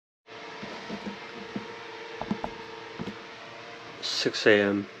6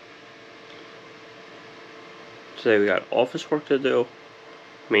 a.m. Today we got office work to do,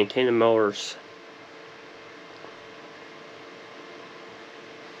 maintain the mowers,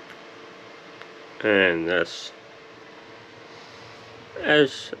 and this,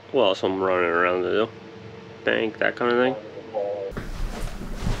 as well as some running around to do, bank, that kind of thing.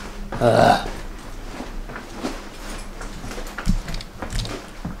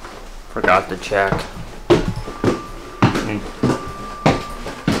 Forgot to check.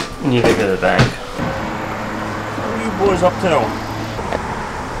 Need to go to the bank. What are you boys up to?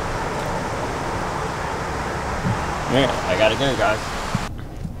 Yeah, I gotta go, guys.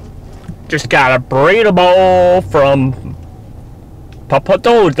 Just got a breedable from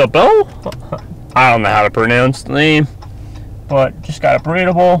Papadodabo. I don't know how to pronounce the name, but just got a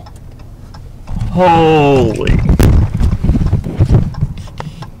breedable. Holy.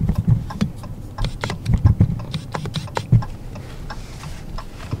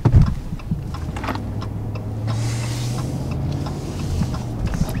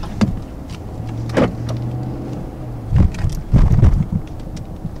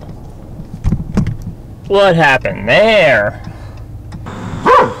 What happened there?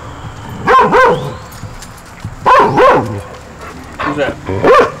 Who's that?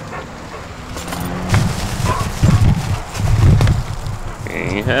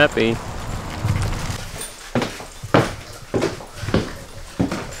 Ain't happy.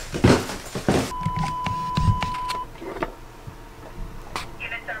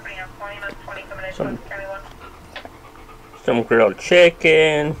 Some grilled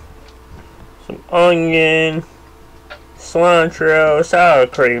chicken. Onion, cilantro, sour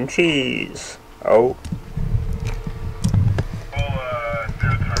cream, cheese. Oh.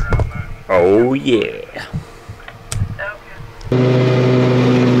 Oh yeah.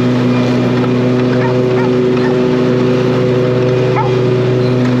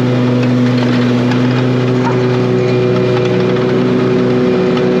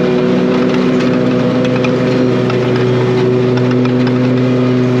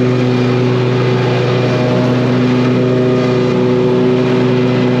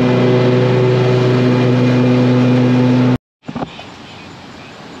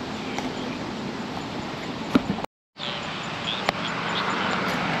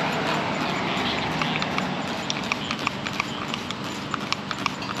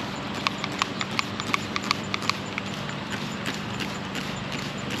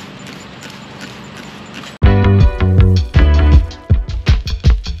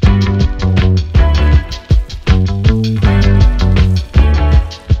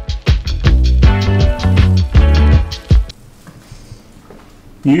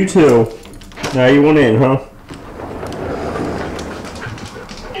 You too. Now you want in, huh?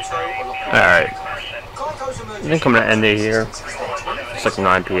 Alright. I think I'm gonna end it here. It's like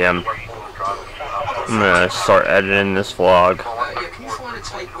 9 p.m. I'm gonna start editing this vlog.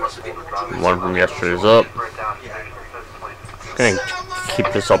 One from yesterday's up. I'm gonna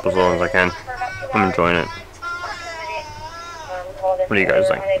keep this up as long as I can. I'm enjoying it. What do you guys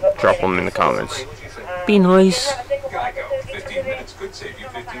think? Drop them in the comments. Be nice.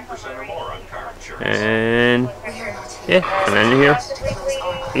 And yeah, and then here.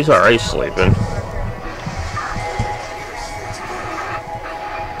 He's already sleeping.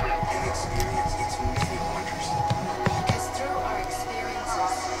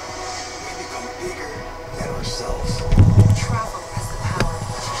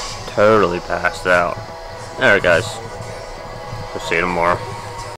 Totally passed out. Alright guys. We'll see you tomorrow.